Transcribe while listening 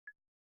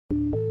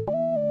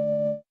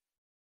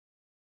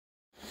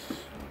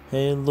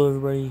Hello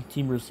everybody,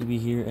 Team TV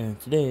here, and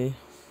today,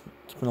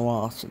 it's been a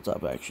while since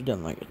I've actually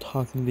done like a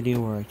talking video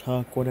where I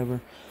talk, whatever,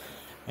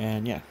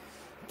 and yeah,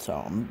 so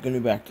I'm gonna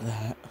be back to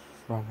that,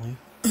 probably,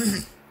 for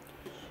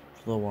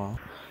a little while.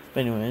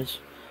 But anyways,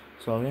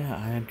 so yeah,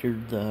 I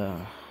entered the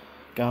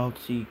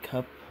Galaxy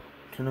Cup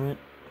tournament,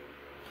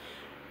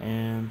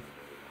 and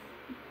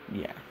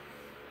yeah,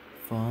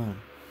 fun.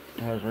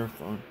 That was very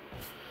fun.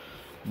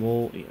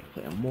 You gotta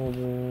play on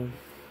mobile,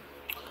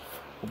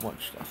 a whole bunch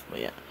of stuff, but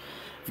yeah.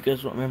 If you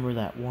guys don't remember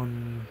that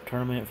one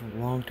tournament from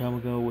a long time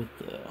ago with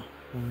the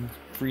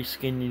free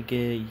skin you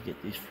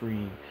get these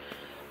free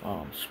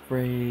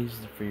sprays,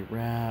 the free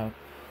wrap,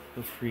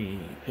 the free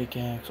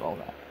pickaxe, all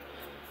that.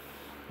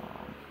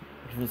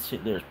 You can see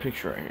there's a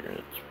picture right here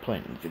that's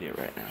playing in the video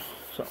right now.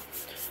 So,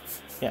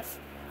 yeah,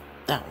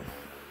 that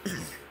one.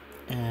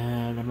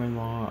 And I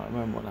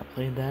remember when I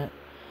played that,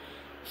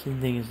 same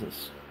thing as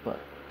this,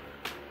 but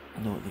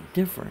the only thing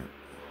different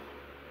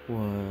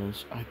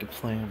was I could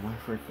play on my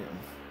freaking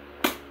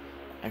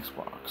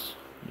Xbox.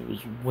 It was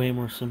way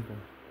more simple.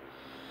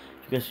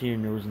 If you guys hear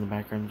noise in the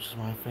background, it's just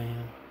my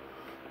fan.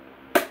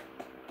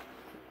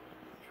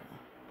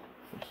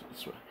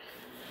 This way.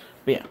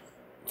 But yeah,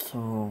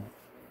 so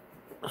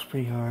it's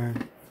pretty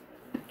hard.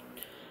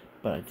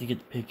 But I did get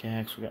the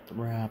pickaxe, we got the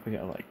wrap, we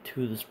got like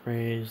 2 of the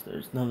sprays.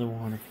 There's another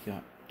one if you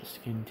got the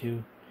skin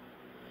too.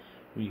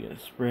 You get a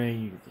spray,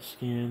 you get the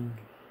skin.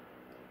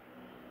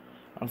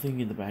 I don't think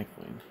you get the back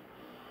bling.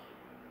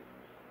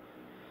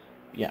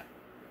 Yeah.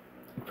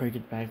 You probably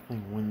get the back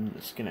bling when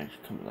the skin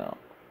actually comes out.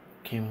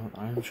 Came out in the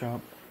item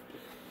shop.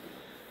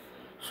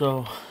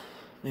 So,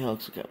 yeah,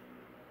 let's look up.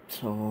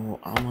 So,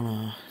 I'm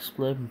gonna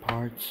split in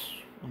parts.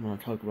 I'm gonna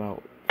talk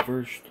about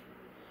first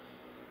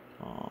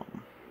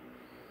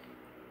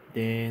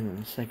day, and then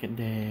the second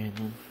day, and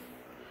then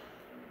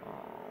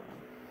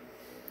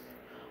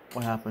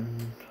what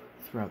happened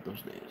throughout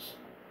those days.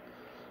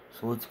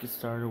 So let's get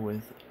started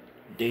with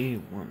day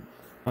 1.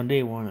 On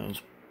day 1, it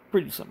was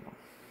pretty simple.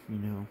 You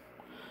know,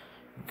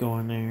 go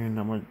in there and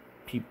I'm with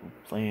people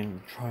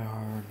playing try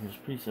hard. It was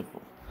pretty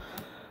simple.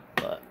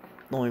 But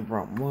the only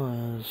problem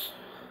was,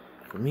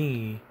 for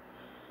me,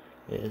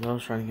 is I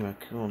was trying to get my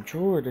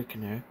controller to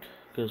connect,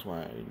 because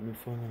my new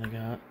phone that I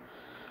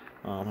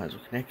got has a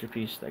connector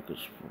piece that goes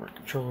from my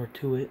controller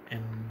to it,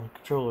 and the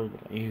controller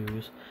that I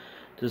use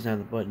doesn't have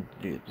the button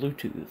to do the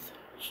Bluetooth.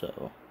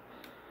 So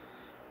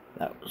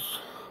that was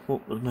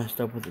what was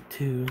messed up with it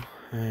too,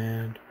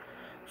 and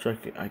so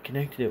I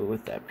connected it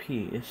with that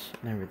piece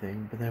and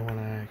everything. But then when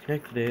I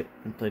connected it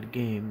and played a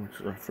game, which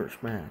was our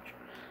first match,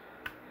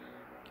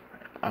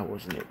 I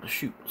wasn't able to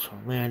shoot. So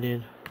I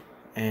landed,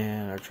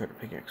 and I tried to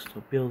pickaxe to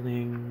a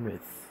building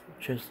with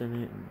a chest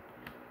in it, and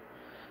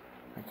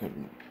I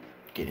couldn't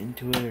get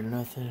into it or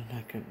nothing.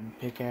 I couldn't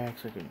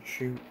pickaxe, I couldn't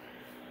shoot,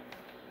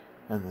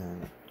 and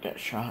then got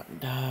shot and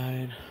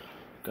died.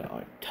 Got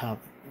like top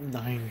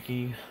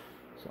 90.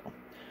 So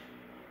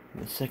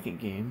in the second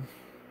game,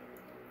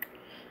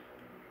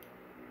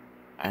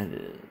 I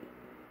did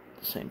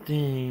the same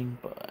thing,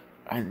 but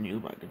I didn't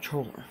use my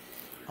controller.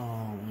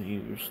 I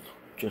used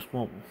just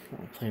mobile.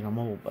 I played on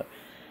mobile, but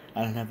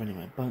I didn't have any of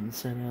my buttons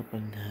set up. I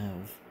didn't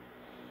have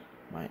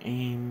my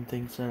aim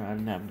thing set up. I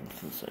didn't have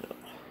nothing set up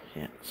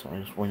yet, so I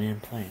just went in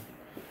playing,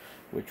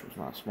 which was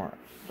not smart.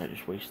 I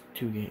just wasted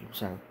 2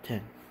 games out of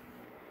 10.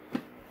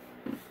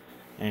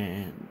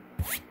 And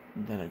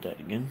then I died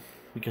again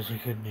because I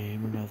couldn't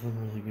aim or nothing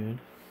really good.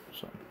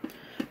 So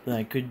then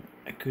I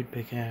could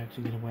pickaxe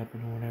and get a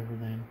weapon or whatever.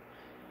 Then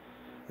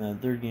the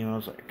third game I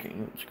was like, okay,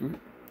 screw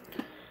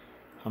it.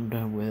 I'm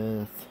done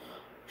with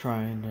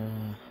trying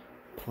to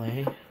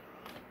play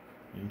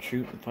and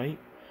shoot and fight.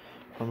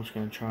 I'm just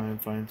gonna try and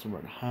find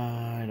somewhere to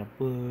hide, a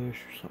bush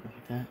or something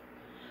like that.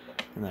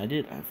 And I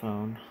did. I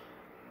found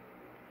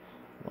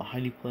a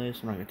hiding place.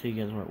 I'm not gonna tell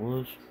you guys where it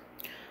was.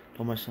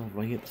 Told myself if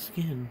I get the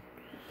skin,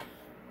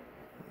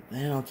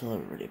 then I'll tell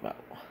everybody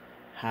about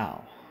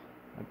how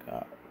I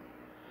got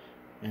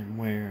and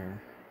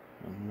where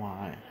and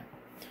why.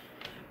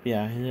 But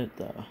yeah, I hit at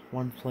the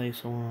one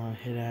place I want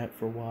to hit at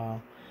for a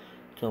while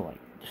till like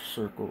the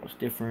circle was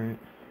different.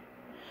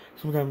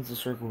 Sometimes the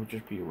circle would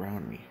just be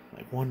around me.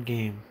 Like one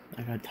game,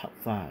 I got top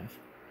 5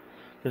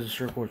 because the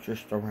circle was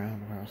just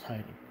around where I was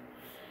hiding,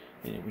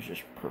 and it was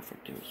just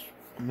perfect. It was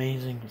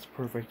amazing. It was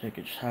perfect. I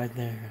could just hide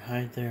there and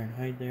hide there and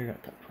hide there.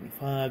 Got top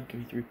 25, give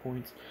me 3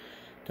 points.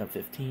 Top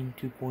 15,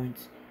 2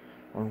 points,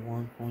 or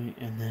 1 point,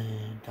 and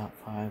then top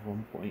 5,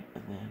 1 point,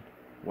 and then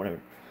whatever.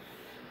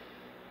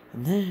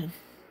 And then,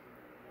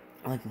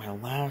 like my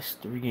last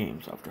 3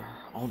 games after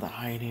all the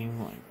hiding,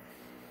 like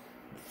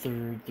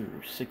 3rd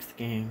through 6th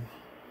game,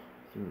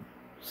 through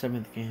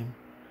 7th game,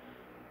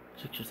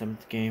 6th or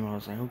 7th game, I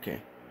was like,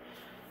 okay,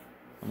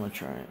 I'm gonna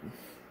try and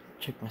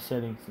check my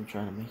settings and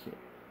try to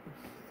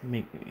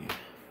make me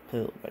play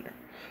a little better.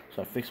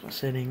 So I fixed my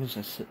settings.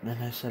 Then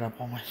I set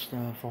up all my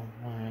stuff, all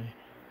my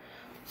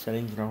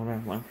settings and all that.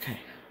 I'm like, okay,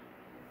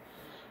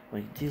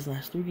 like these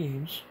last 3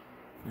 games,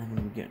 I'm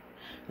gonna get.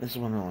 This is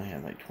when I only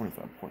had like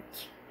 25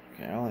 points.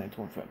 Okay, I only had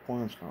 25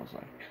 points, and I was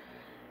like,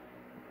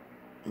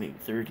 maybe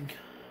 30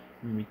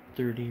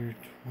 or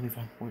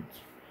 25 points,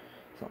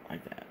 something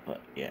like that.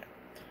 But yeah,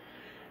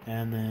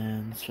 and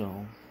then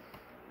so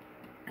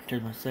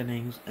there's my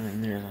settings, and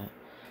then there's a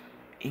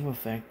aim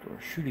effect or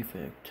shoot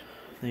effect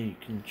that you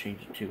can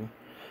change it to,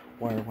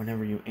 where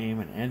whenever you aim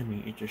an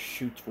enemy, it just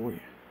shoots for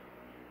you.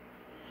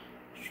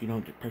 So you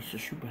don't press the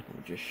shoot button;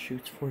 it just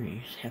shoots for you.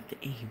 You just have to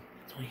aim.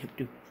 That's all you have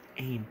to do.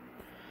 Aim.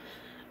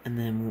 And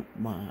then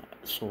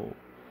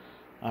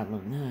I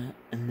learned that,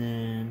 and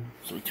then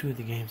so 2 of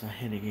the games I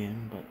hit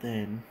again, but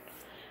then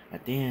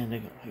at the end I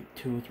got like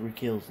 2 or 3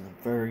 kills in the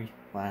very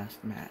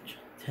last match.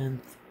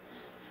 10th.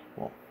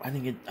 Well, I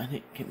think it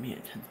get me a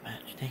 10th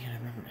match. Dang it, I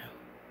remember now.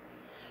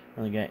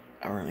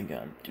 I really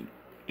got to do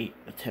 8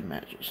 or 10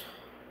 matches,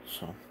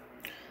 so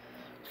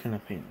it's kind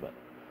of pain, but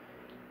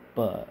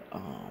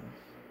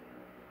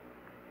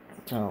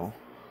so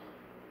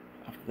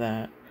after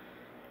that,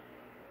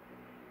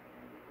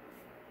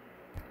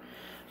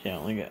 yeah,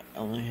 I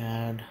only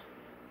had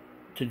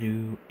to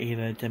do 8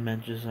 out of 10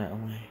 matches. I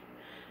only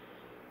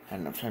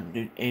had enough time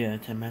to do 8 out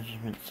of 10 matches,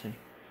 I meant to say,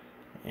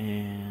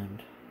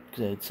 and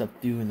because I had stuff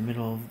to do in the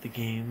middle of the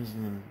games,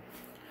 and then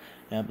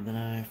yeah, but then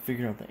I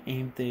figured out the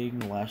aim thing.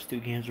 The last 2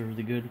 games were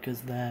really good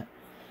because of that,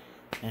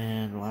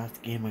 and the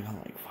last game I got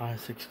like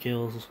 5-6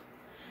 kills,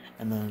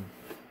 and then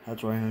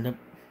that's where I ended up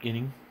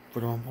getting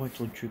 41 points,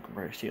 which you can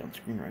probably see on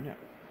screen right now.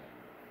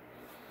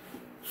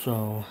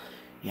 So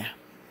yeah,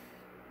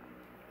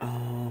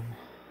 so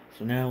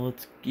now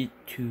let's get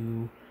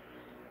to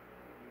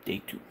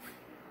day 2.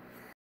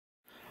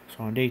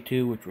 So on day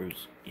 2, which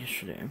was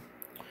yesterday,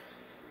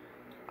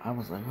 I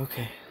was like,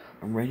 okay,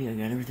 I'm ready. I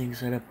got everything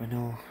set up. I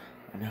know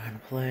how to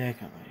play. I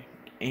got my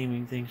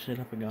aiming thing set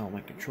up. I got all my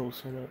controls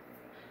set up.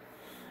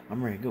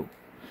 I'm ready to go.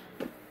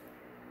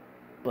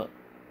 But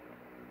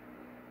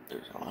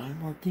there's a lot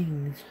more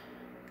things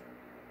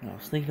that I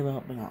was thinking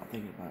about, but not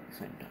thinking about at the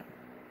same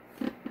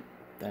time,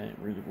 that I didn't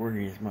really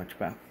worry as much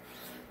about.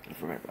 I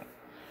forgot about it.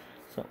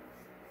 So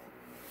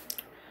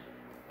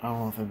I don't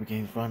know if it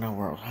became fun out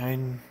where I was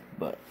hiding,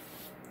 but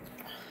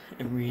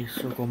every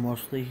circle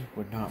mostly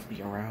would not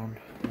be around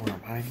where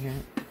I'm hiding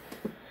at,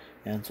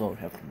 and so I would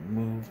have to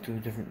move to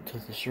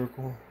the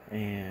circle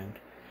and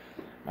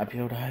not be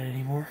able to hide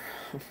anymore.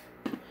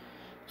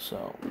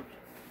 So,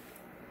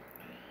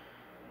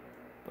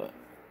 but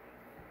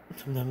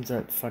sometimes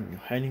that's finding a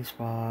hiding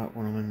spot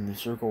when I'm in the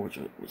circle, which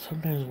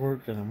sometimes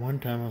worked. And then one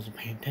time I wasn't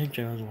paying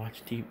attention. I was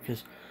watching TV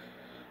because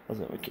I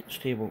was at my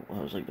kitchen table.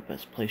 That was like the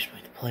best place for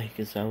me to play,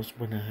 because that was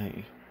when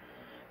I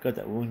got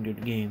that really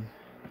good game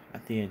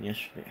at the end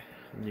yesterday,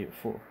 the day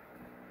before,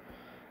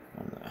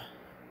 on the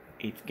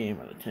 8th game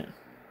out of 10,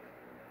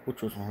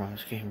 which was my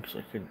last game because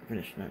I couldn't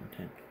finish 9 and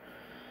 10.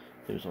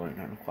 It was only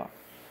 9 o'clock.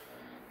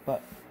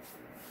 But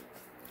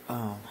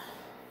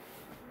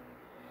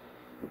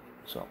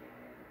so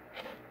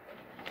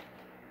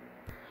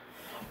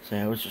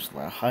I was just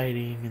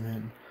hiding and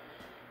then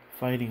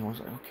fighting. I was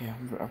like, okay,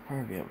 I'll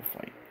probably be able to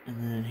fight.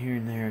 And then here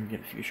and there I'd get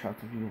a few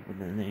shots of people, but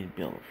then they'd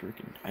build a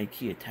freaking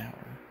IKEA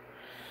tower.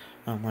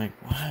 I'm like,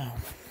 wow,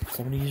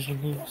 somebody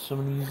using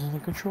the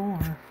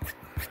controller.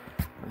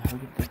 I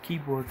get the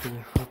keyboard to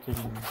the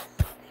freaking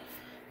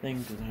thing,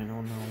 because I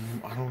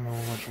don't know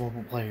much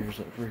mobile players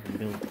that freaking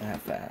build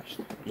that fast.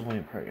 There's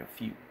only probably a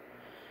few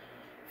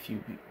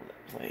people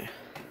that play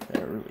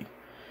that really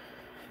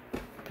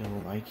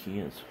build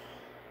IKEAs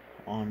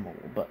on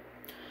mobile, but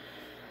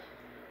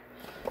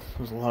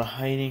there's a lot of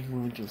hiding,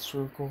 moving to the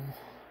circle.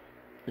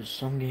 There's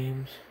some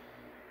games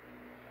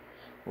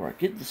where I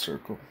get the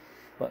circle,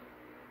 but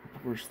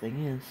the worst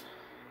thing is,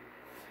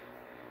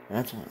 and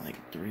that's only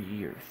like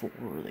 3 or 4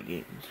 of the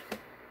games.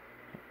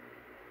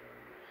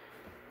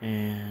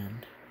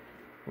 And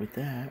with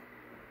that,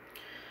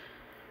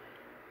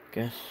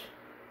 guess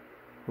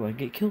who I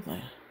get killed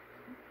by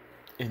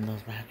in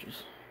those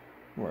matches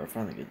where I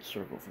finally get the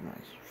circle for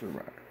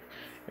my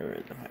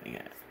area I'm hiding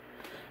at.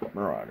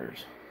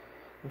 Marauders.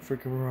 The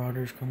freaking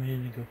Marauders come in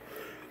and go,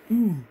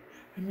 ooh,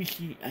 let me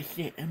see, I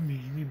see an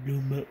enemy, let me blow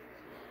them up.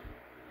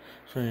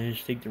 So I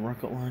just take the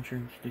rocket launcher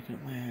and stick it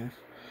up my ass,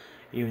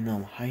 even though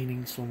I'm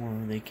hiding somewhere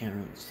where they can't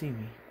really see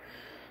me.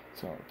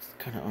 So it's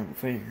kind of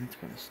unfair, it's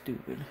kind of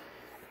stupid,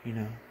 you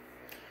know.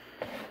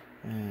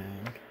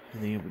 And I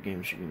think every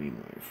game should give me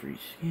my free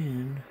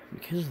skin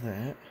because of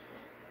that.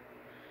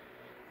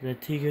 Did I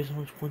tell you guys how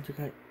much points I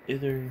got? The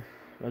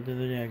other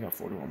day I got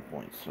 41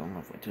 points, so I don't know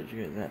if I told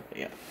you guys that, but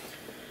yeah.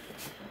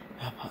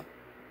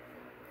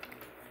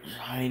 Just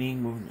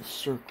hiding, moving the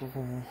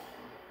circle,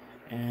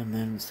 and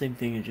then same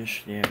thing as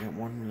yesterday. I got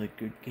one really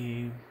good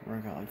game where I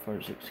got like 5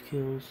 or 6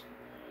 kills.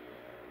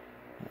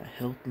 That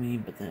helped me,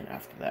 but then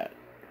after that,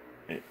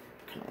 it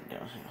kind of went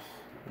downhill.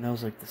 And that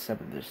was like the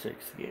 7th or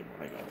 6th game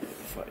when I got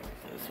like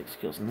 6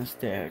 kills. And this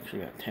day I actually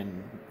got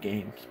 10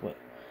 games, but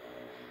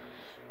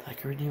I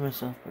could redeem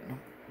myself, but nope.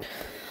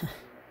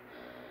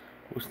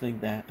 Was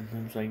think that, and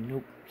then it's like,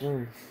 nope,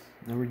 sorry,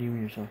 no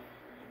redeeming yourself.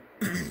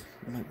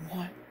 I'm like,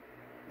 what?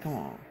 Come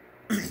on.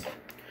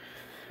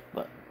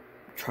 But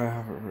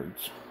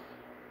tryhards,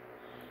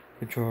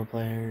 controller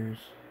players,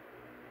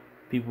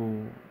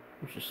 people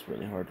which is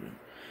really hard to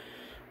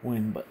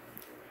win. But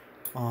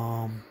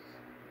I'm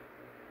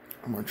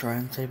gonna try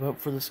and save up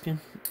for the skin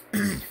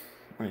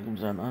when it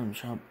comes out on item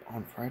shop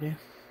on Friday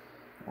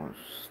or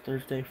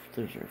Thursday or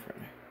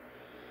Friday.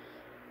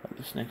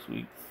 This next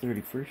week,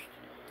 31st.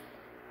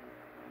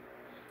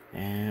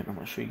 And I'm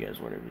gonna show you guys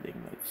what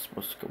everything that's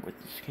supposed to go with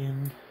the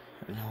skin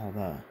and all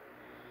that.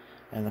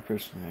 And the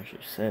person who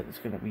actually said it's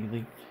gonna be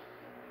leaked.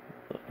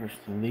 The person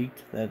who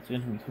leaked that it's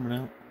gonna be coming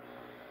out.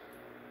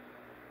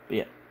 But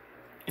yeah,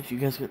 if you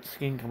guys got the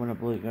skin coming up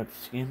below, you got the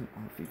skin,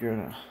 or if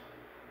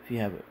you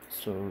have it,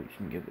 so you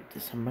can give it to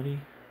somebody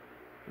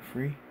for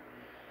free.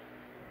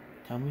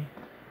 Tell me,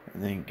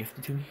 and then gift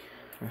it to me,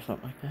 or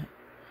something like that.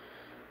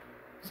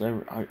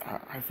 So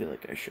I feel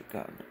like I should have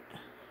gotten it.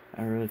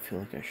 I really feel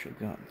like I should have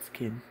gotten the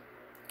skin.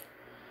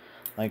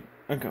 Like,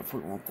 I got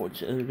 41 points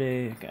the other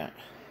day. I got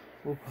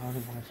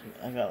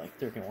like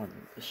 31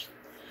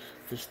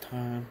 this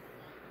time.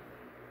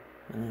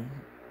 And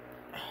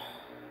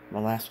my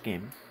last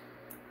game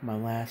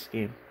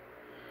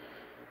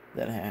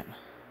that I had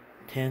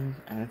 10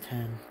 out of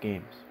 10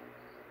 games.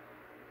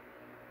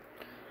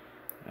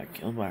 I got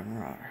killed by a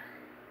marauder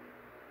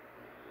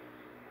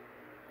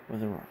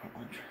with a rocket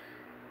launcher.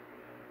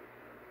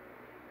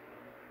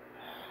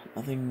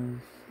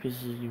 Nothing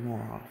pisses you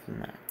more off than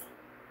that.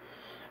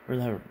 I'd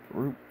rather have a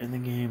brute in the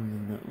game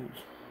than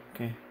those.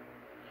 Okay?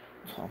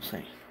 That's all I'm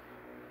saying.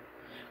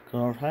 Because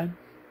all the time,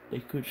 they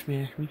could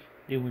smash me.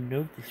 They wouldn't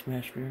know if they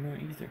smashed me or not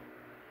either.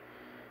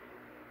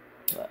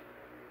 But,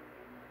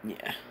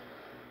 yeah.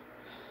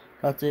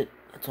 That's it.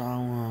 That's all I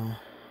want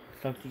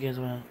to talk to you guys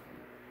about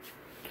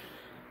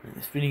in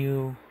this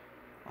video.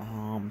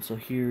 So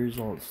here's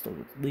all the stuff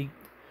that's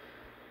leaked.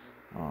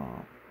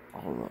 All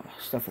the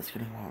stuff that's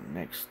gonna go on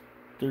next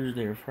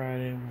Thursday or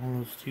Friday, one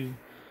of those two.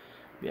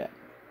 Yeah.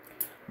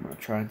 I'm gonna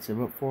try and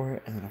save up for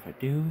it, and then if I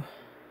do,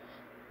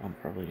 I'm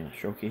probably gonna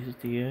showcase it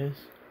to you guys.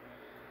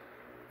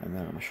 And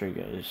then I'm gonna show you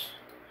guys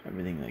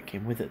everything that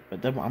came with it.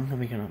 But then I'm gonna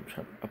make an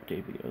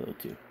update video though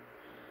too.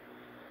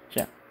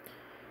 So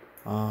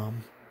yeah.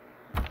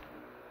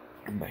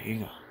 But here you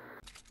go.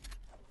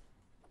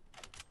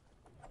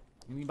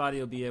 Anybody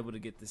will be able to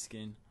get the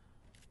skin.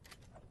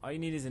 All you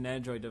need is an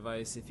Android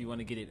device if you want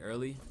to get it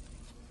early.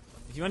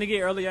 If you want to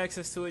get early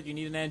access to it, you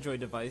need an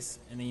Android device,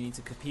 and then you need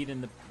to compete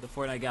in the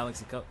Fortnite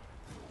Galaxy Cup.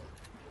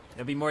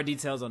 There'll be more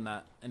details on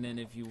that, and then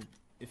if you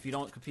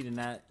don't compete in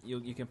that,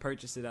 you can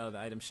purchase it out of the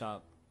item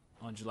shop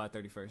on July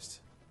 31st.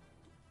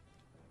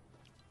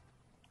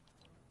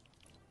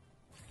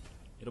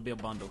 It'll be a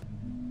bundle.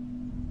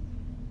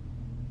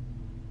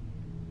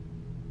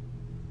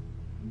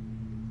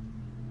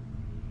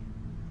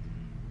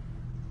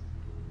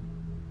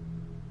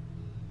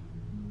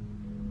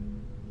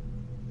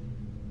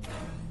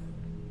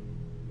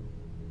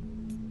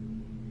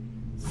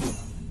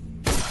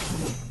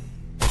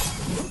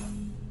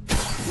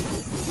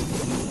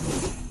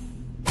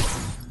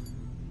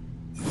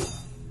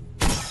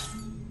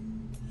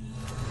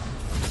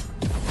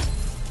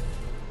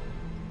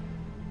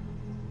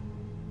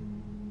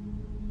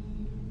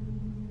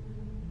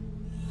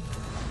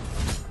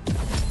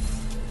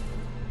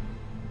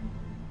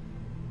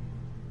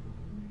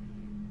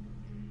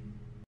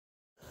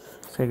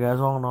 So guys,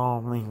 all in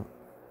all, I mean,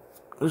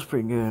 it was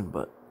pretty good,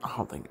 but I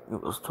don't think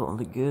it was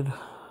totally good.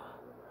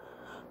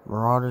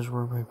 Marauders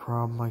were a big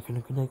problem. I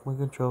couldn't connect my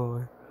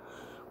controller,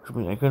 which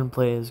means I couldn't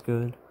play as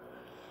good.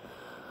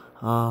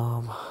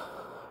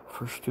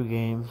 First two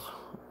games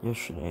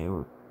yesterday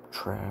were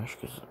trash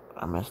because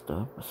I messed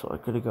up. So I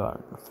could have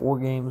gotten 4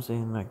 games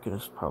in. I could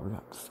have probably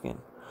got the skin.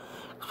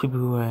 Because people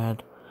who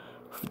had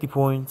 50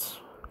 points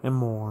and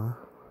more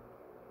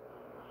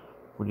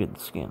would get the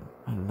skin.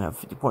 I didn't have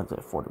 50 points. I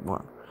had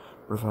 41.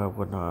 But if I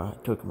would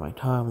not took my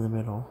time in the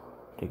middle,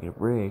 taking a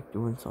break,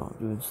 doing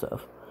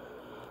stuff,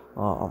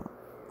 I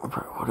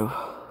probably would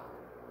have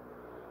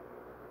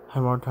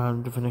had more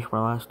time to finish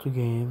my last 2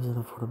 games, and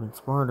it would have been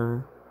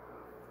smarter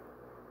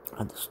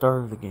at the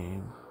start of the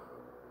game.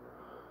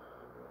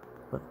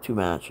 But 2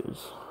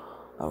 matches,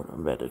 that would have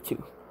been better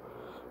too.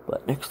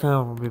 But next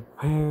time we'll be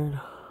prepared.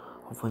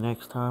 Hopefully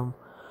next time,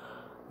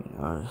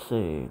 I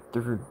say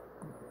third,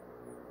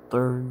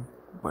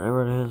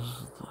 whatever it is,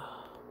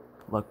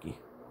 lucky.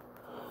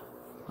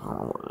 I don't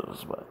know what it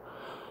is, but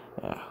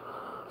yeah,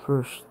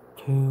 first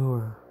 2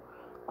 or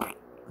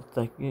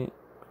second,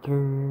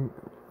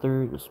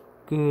 third is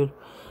good.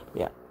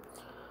 Yeah,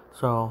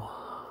 so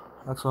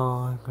that's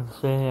all I'm gonna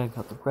say. I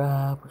got the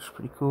wrap, which is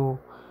pretty cool,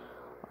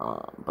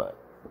 but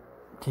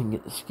didn't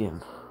get the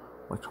skin,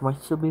 which I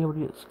might still be able to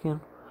get the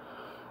skin.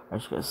 I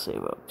just gotta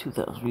save up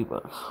 2,000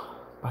 V-Bucks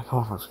by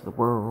going on to the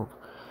world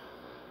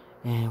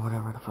and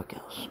whatever the fuck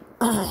else.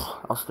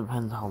 Also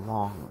depends how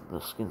long the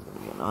skin's gonna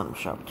be in the item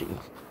shop too.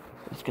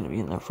 If it's gonna be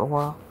in there for a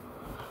while,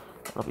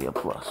 that'll be a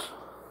plus.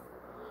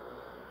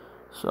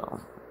 So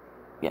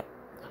yeah,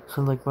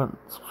 so like button,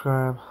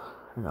 subscribe,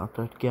 and I'll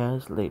talk to you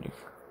guys later.